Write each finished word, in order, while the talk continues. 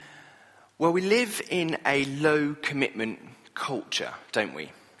Well, we live in a low commitment culture, don't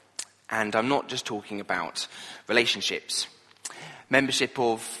we? And I'm not just talking about relationships. Membership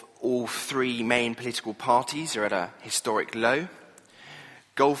of all three main political parties are at a historic low.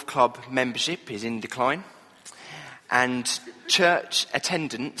 Golf club membership is in decline. And church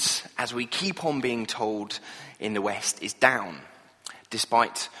attendance, as we keep on being told in the West, is down,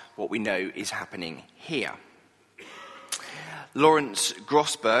 despite what we know is happening here. Lawrence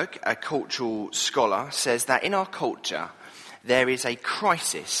Grossberg, a cultural scholar, says that in our culture there is a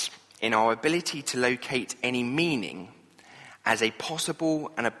crisis in our ability to locate any meaning as a possible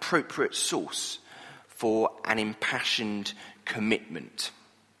and appropriate source for an impassioned commitment.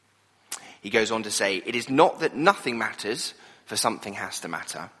 He goes on to say, it is not that nothing matters, for something has to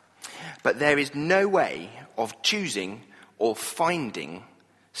matter, but there is no way of choosing or finding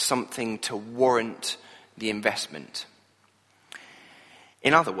something to warrant the investment.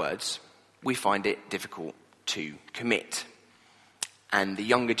 In other words, we find it difficult to commit. And the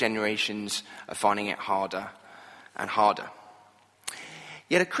younger generations are finding it harder and harder.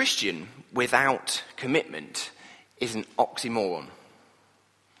 Yet a Christian without commitment is an oxymoron.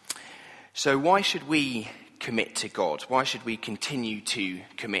 So why should we commit to God? Why should we continue to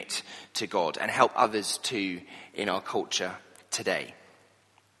commit to God and help others too in our culture today?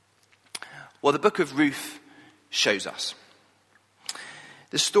 Well, the book of Ruth shows us.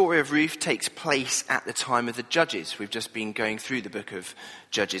 The story of Ruth takes place at the time of the Judges. We've just been going through the book of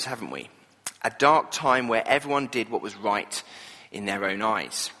Judges, haven't we? A dark time where everyone did what was right in their own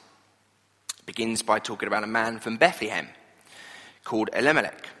eyes. It begins by talking about a man from Bethlehem called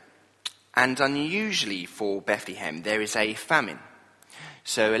Elimelech. And unusually for Bethlehem, there is a famine.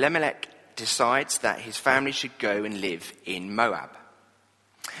 So Elimelech decides that his family should go and live in Moab.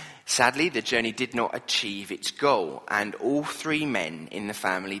 Sadly, the journey did not achieve its goal, and all three men in the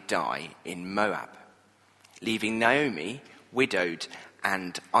family die in Moab, leaving Naomi widowed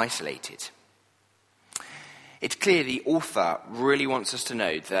and isolated. It's clear the author really wants us to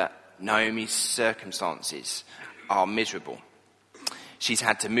know that Naomi's circumstances are miserable. She's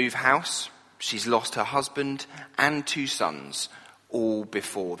had to move house, she's lost her husband and 2 sons, all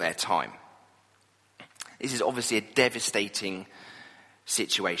before their time. This is obviously a devastating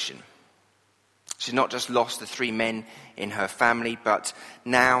situation. She's not just lost the 3 men in her family, but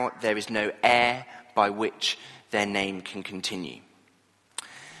now there is no heir by which their name can continue.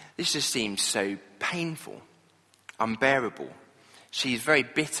 This just seems so painful, unbearable. She's very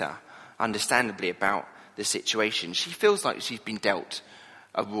bitter, understandably, about the situation. She feels like she's been dealt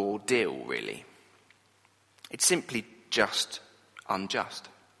a raw deal, really. It's simply just unjust.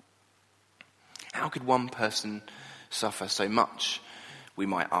 How could one person suffer so much, we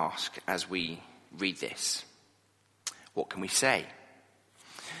might ask, as we read this? What can we say?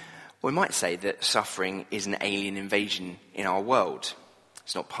 We might say that suffering is an alien invasion in our world.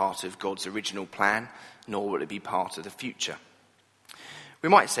 It's not part of God's original plan, nor will it be part of the future. We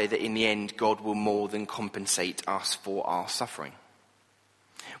might say that in the end, God will more than compensate us for our suffering.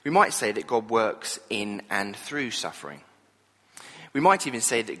 We might say that God works in and through suffering. We might even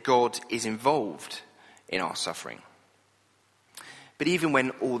say that God is involved in our suffering. But even when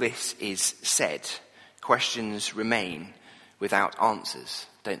all this is said, questions remain without answers,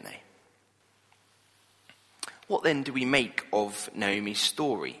 don't they? What then do we make of Naomi's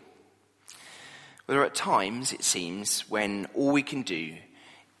story? Well, there are times, it seems, when all we can do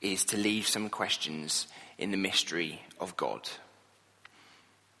is to leave some questions in the mystery of God.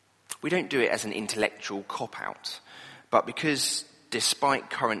 We don't do it as an intellectual cop-out, but because,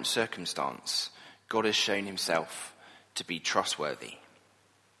 despite current circumstance, God has shown himself to be trustworthy.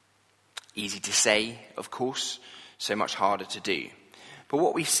 Easy to say, of course, so much harder to do. But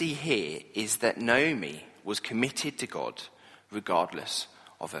what we see here is that Naomi was committed to God regardless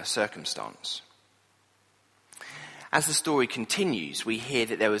of her circumstance. As the story continues, we hear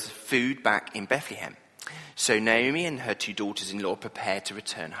that there was food back in Bethlehem. So Naomi and her 2 daughters-in-law prepared to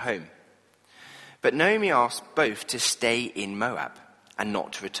return home. But Naomi asked both to stay in Moab and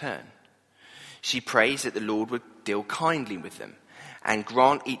not to return. She prays that the Lord would deal kindly with them and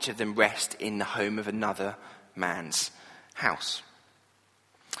grant each of them rest in the home of another man's house.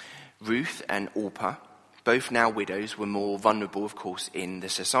 Ruth and Orpah, both now widows, were more vulnerable, of course, in the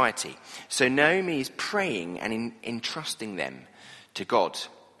society. So Naomi is praying and entrusting them to God.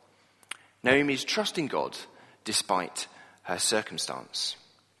 Naomi is trusting God despite her circumstance.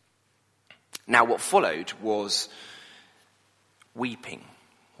 Now, what followed was weeping.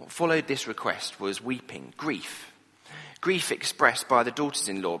 What followed this request was weeping, grief. Grief expressed by the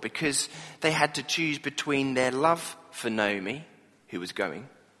daughters-in-law because they had to choose between their love for Naomi, who was going,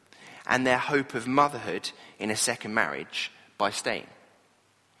 and their hope of motherhood in a second marriage by staying.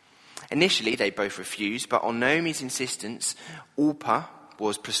 Initially, they both refused, but on Naomi's insistence, Orpah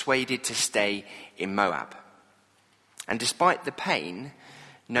was persuaded to stay in Moab. And despite the pain,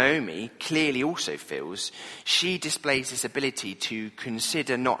 Naomi clearly also feels she displays this ability to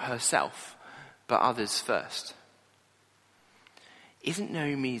consider not herself, but others first. Isn't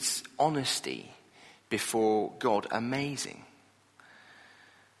Naomi's honesty before God amazing?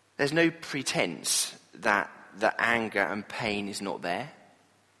 There's no pretense that the anger and pain is not there.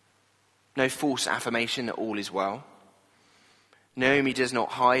 No false affirmation that all is well. Naomi does not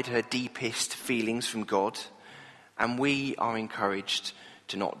hide her deepest feelings from God, and we are encouraged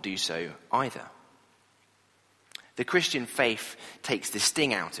to not do so either. The Christian faith takes the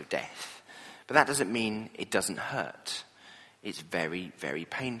sting out of death, but that doesn't mean it doesn't hurt. It's very, very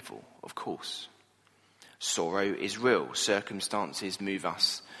painful, of course. Sorrow is real. Circumstances move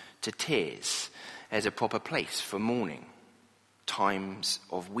us to tears. There's a proper place for mourning, times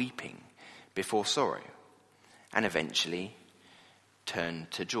of weeping before sorrow, and eventually turn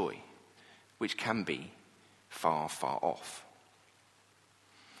to joy, which can be far, far off.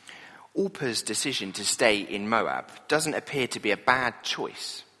 Orpah's decision to stay in Moab doesn't appear to be a bad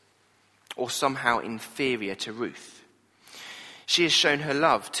choice or somehow inferior to Ruth. She has shown her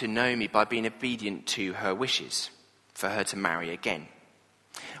love to Naomi by being obedient to her wishes for her to marry again,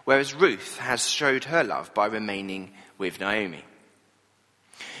 whereas Ruth has showed her love by remaining with Naomi.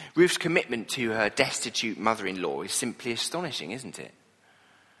 Ruth's commitment to her destitute mother-in-law is simply astonishing, isn't it?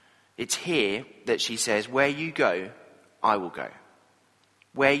 It's here that she says, "Where you go, I will go.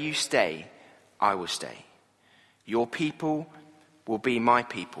 Where you stay, I will stay. Your people will be my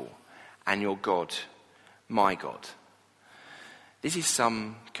people, and your God, my God." This is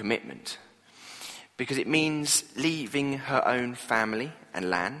some commitment, because it means leaving her own family and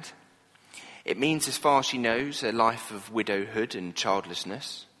land. It means, as far as she knows, a life of widowhood and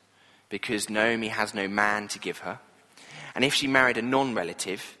childlessness, because Naomi has no man to give her. And if she married a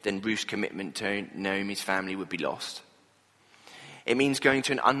non-relative, then Ruth's commitment to Naomi's family would be lost. It means going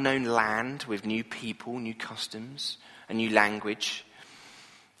to an unknown land with new people, new customs, a new language.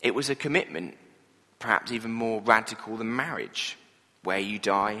 It was a commitment, perhaps even more radical than marriage. Where you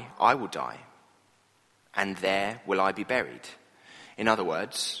die, I will die, and there will I be buried. In other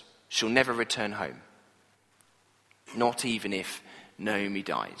words, she'll never return home. Not even if Naomi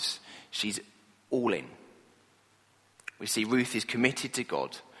dies. She's all in. We see Ruth is committed to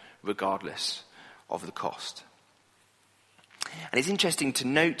God regardless of the cost. And it's interesting to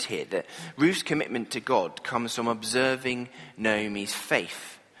note here that Ruth's commitment to God comes from observing Naomi's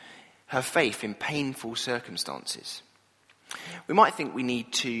faith, her faith in painful circumstances. We might think we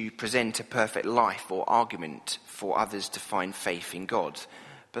need to present a perfect life or argument for others to find faith in God,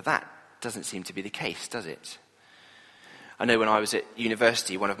 but that doesn't seem to be the case, does it? I know when I was at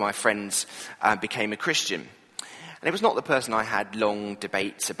university, one of my friends became a Christian, and it was not the person I had long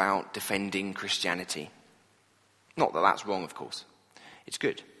debates about defending Christianity. Not that that's wrong, of course. It's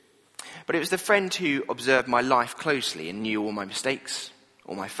good. But it was the friend who observed my life closely and knew all my mistakes,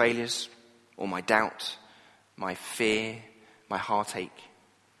 all my failures, all my doubt, my fear, my heartache.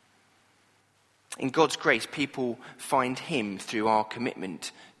 In God's grace, people find him through our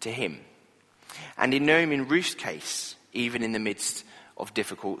commitment to him. And in Naomi and Ruth's case, even in the midst of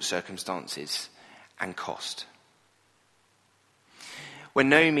difficult circumstances and cost. When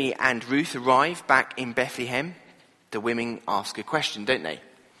Naomi and Ruth arrive back in Bethlehem, the women ask a question, don't they?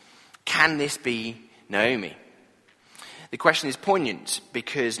 Can this be Naomi? The question is poignant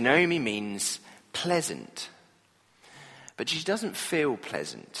because Naomi means pleasant. But she doesn't feel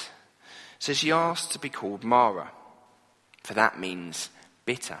pleasant. So she asks to be called Mara, for that means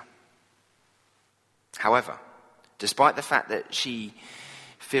bitter. However, despite the fact that she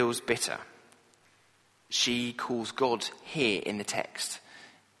feels bitter, she calls God here in the text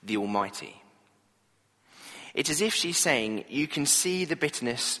the Almighty. It's as if she's saying, you can see the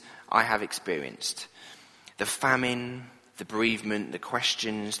bitterness I have experienced. The famine, the bereavement, the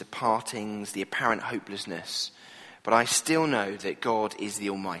questions, the partings, the apparent hopelessness. But I still know that God is the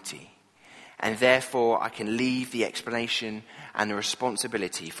Almighty. And therefore I can leave the explanation and the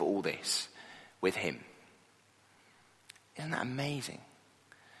responsibility for all this with him. Isn't that amazing?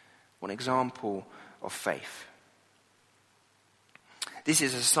 What an example of faith. This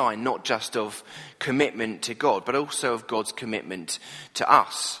is a sign not just of commitment to God, but also of God's commitment to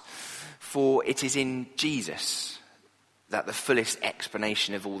us. For it is in Jesus that the fullest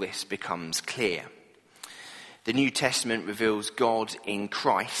explanation of all this becomes clear. The New Testament reveals God in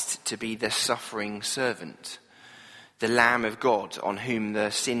Christ to be the suffering servant, the Lamb of God on whom the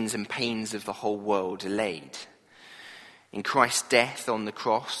sins and pains of the whole world are laid. In Christ's death on the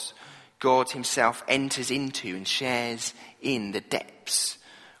cross, God himself enters into and shares in the depths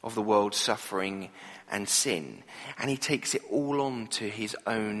of the world's suffering and sin. And he takes it all on to his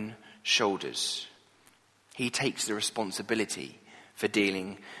own shoulders. He takes the responsibility for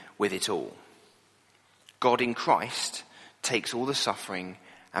dealing with it all. God in Christ takes all the suffering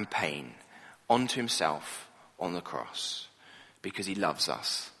and pain onto himself on the cross because he loves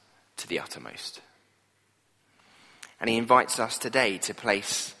us to the uttermost. And he invites us today to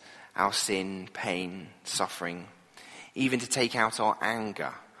place our sin, pain, suffering, even to take out our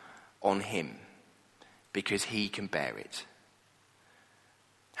anger on him because he can bear it.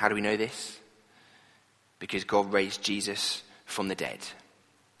 How do we know this? Because God raised Jesus from the dead.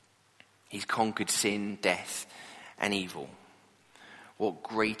 He's conquered sin, death, and evil. What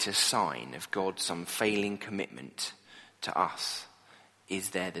greater sign of God's unfailing commitment to us is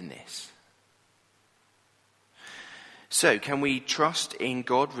there than this? So, can we trust in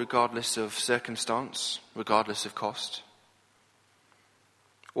God regardless of circumstance, regardless of cost?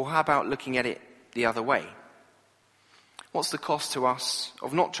 Or how about looking at it the other way? What's the cost to us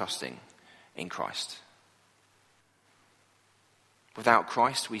of not trusting in Christ? Without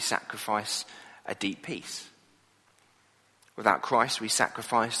Christ, we sacrifice a deep peace. Without Christ, we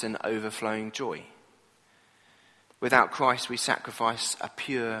sacrifice an overflowing joy. Without Christ, we sacrifice a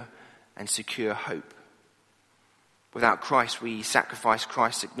pure and secure hope. Without Christ, we sacrifice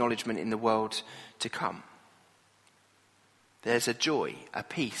Christ's acknowledgement in the world to come. There's a joy, a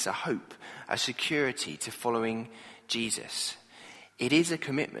peace, a hope, a security to following Jesus. It is a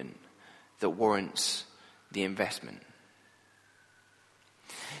commitment that warrants the investment.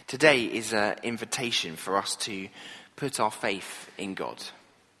 Today is an invitation for us to put our faith in God,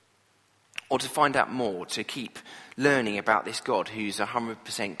 or to find out more, to keep learning about this God who's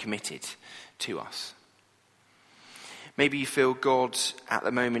 100% committed to us. Maybe you feel God at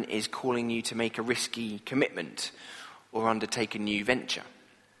the moment is calling you to make a risky commitment or undertake a new venture.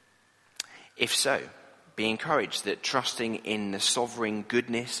 If so, be encouraged that trusting in the sovereign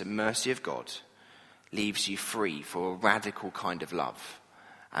goodness and mercy of God leaves you free for a radical kind of love,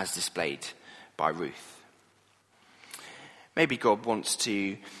 as displayed by Ruth. Maybe God wants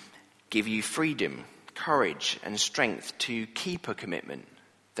to give you freedom, courage, and strength to keep a commitment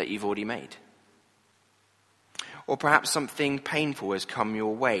that you've already made. Or perhaps something painful has come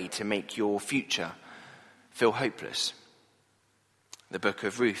your way to make your future feel hopeless. The book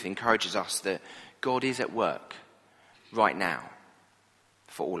of Ruth encourages us that God is at work right now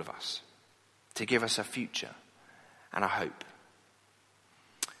for all of us, to give us a future and a hope.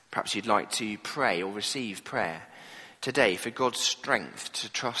 Perhaps you'd like to pray or receive prayer today for God's strength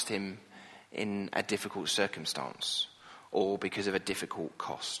to trust him in a difficult circumstance or because of a difficult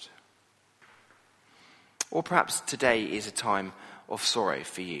cost. Or perhaps today is a time of sorrow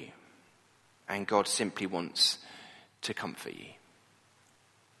for you and God simply wants to comfort you.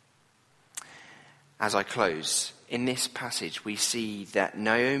 As I close, in this passage we see that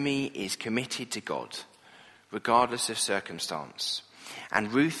Naomi is committed to God regardless of circumstance,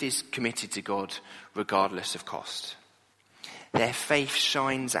 and Ruth is committed to God regardless of cost. Their faith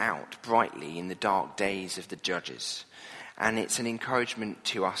shines out brightly in the dark days of the judges, and it's an encouragement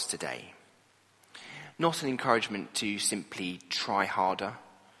to us today. Not an encouragement to simply try harder,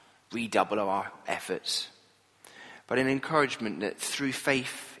 redouble our efforts, but an encouragement that through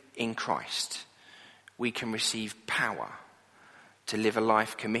faith in Christ, we can receive power to live a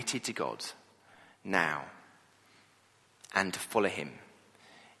life committed to God now and to follow him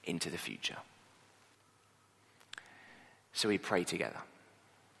into the future. So we pray together.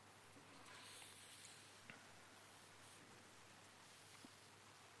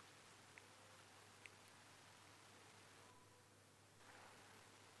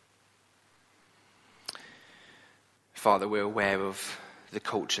 Father, we're aware of the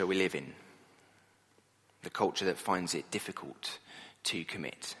culture we live in, the culture that finds it difficult to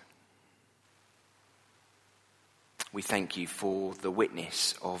commit. We thank you for the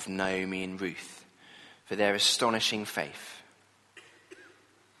witness of Naomi and Ruth, for their astonishing faith.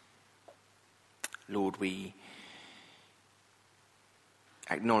 Lord, we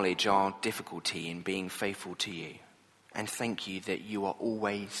acknowledge our difficulty in being faithful to you, and thank you that you are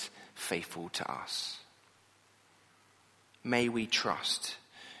always faithful to us. May we trust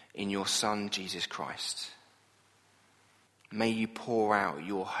in your Son, Jesus Christ. May you pour out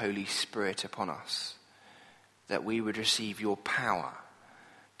your Holy Spirit upon us, that we would receive your power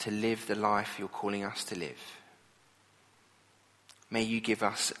to live the life you're calling us to live. May you give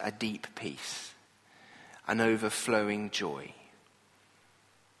us a deep peace, an overflowing joy,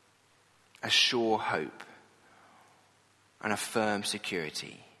 a sure hope, and a firm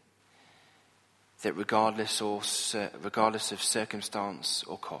security that regardless of circumstance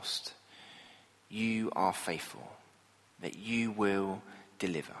or cost, you are faithful, that you will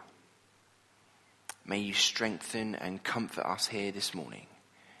deliver. May you strengthen and comfort us here this morning,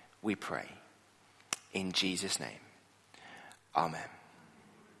 we pray. In Jesus' name, amen.